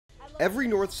Every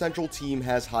North Central team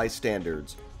has high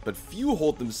standards, but few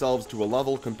hold themselves to a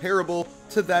level comparable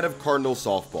to that of Cardinal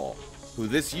softball, who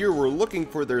this year were looking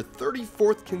for their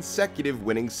 34th consecutive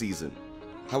winning season.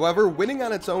 However, winning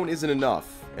on its own isn't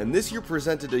enough, and this year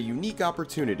presented a unique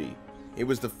opportunity. It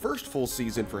was the first full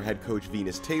season for head coach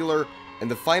Venus Taylor, and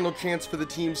the final chance for the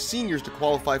team's seniors to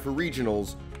qualify for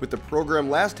regionals, with the program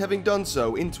last having done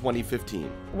so in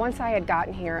 2015. Once I had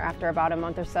gotten here after about a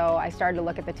month or so, I started to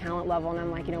look at the talent level and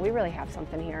I'm like, we really have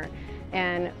something here.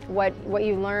 And what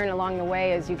you learn along the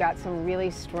way is you got some really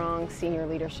strong senior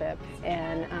leadership,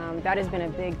 and that has been a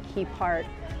big key part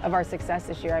of our success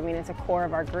this year. I mean, it's a core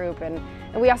of our group, and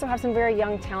we also have some very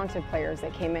young, talented players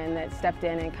that came in that stepped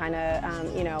in and kind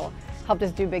of, helped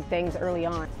us do big things early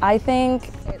on. I think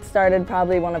it started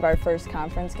probably one of our first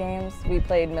conference games. We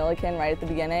played Milliken right at the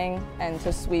beginning, and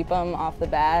to sweep them off the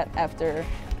bat after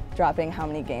dropping how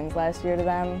many games last year to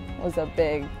them was a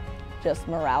big just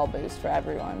morale boost for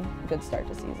everyone. Good start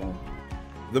to season.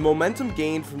 The momentum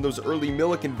gained from those early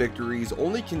Milliken victories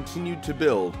only continued to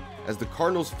build as the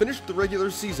Cardinals finished the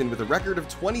regular season with a record of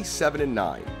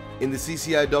 27-9. In the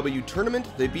CCIW tournament,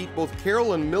 they beat both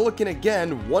Carroll and Milliken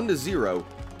again 1-0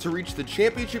 to reach the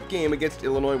championship game against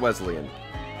Illinois Wesleyan.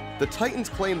 The Titans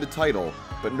claimed the title,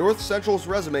 but North Central's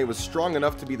resume was strong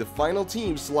enough to be the final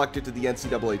team selected to the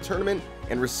NCAA tournament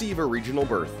and receive a regional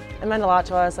berth. It meant a lot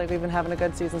to us. We've been having a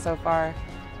good season so far.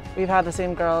 We've had the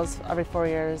same girls every 4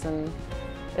 years, and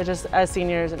it just, as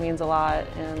seniors, it means a lot,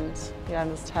 and yeah, I'm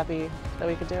just happy that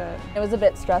we could do it. It was a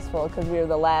bit stressful because we were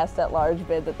the last at-large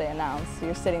bid that they announced. So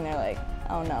you're sitting there like,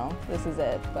 oh no, this is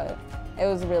it, but it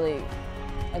was really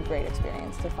a great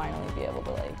experience to finally be able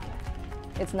to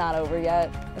it's not over yet,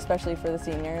 especially for the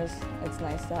seniors. It's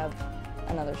nice to have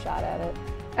another shot at it.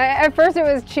 At first it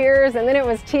was cheers, and then it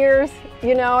was tears.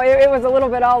 It was a little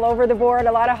bit all over the board,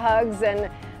 a lot of hugs, and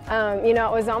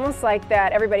it was almost like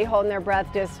that, everybody holding their breath,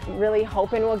 just really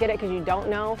hoping we'll get it because you don't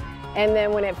know. And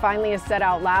then when it finally is said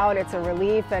out loud, it's a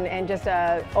relief and just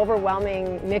a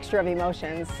overwhelming mixture of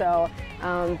emotions. So,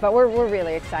 but we're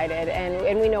really excited,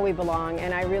 and we know we belong,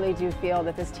 and I really do feel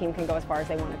that this team can go as far as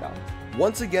they want to go.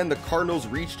 Once again, the Cardinals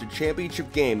reached a championship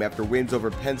game after wins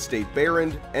over Penn State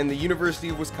Behrend and the University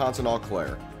of Wisconsin-Eau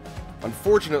Claire.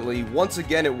 Unfortunately, once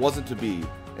again it wasn't to be,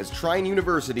 as Trine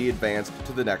University advanced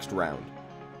to the next round.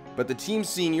 But the team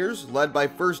seniors, led by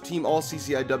first-team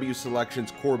All-CCIW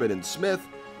selections Corbett and Smith,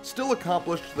 still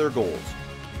accomplished their goals,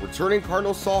 returning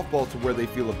Cardinal softball to where they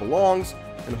feel it belongs,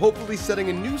 and hopefully setting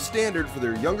a new standard for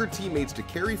their younger teammates to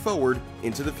carry forward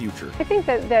into the future. I think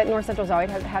that North Central's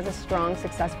always has a strong,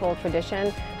 successful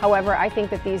tradition. However, I think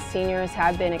that these seniors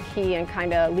have been a key in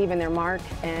kind of leaving their mark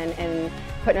and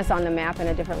putting us on the map in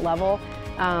a different level.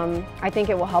 I think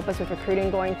it will help us with recruiting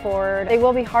going forward. They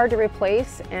will be hard to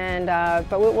replace,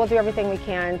 but we'll do everything we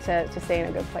can to stay in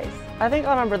a good place. I think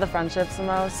I'll remember the friendships the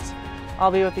most. I'll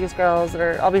be with these girls,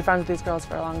 or I'll be friends with these girls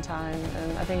for a long time,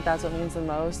 and I think that's what means the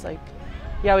most.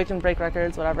 Yeah, we can break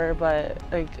records, whatever, but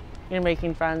you're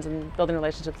making friends and building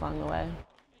relationships along the way.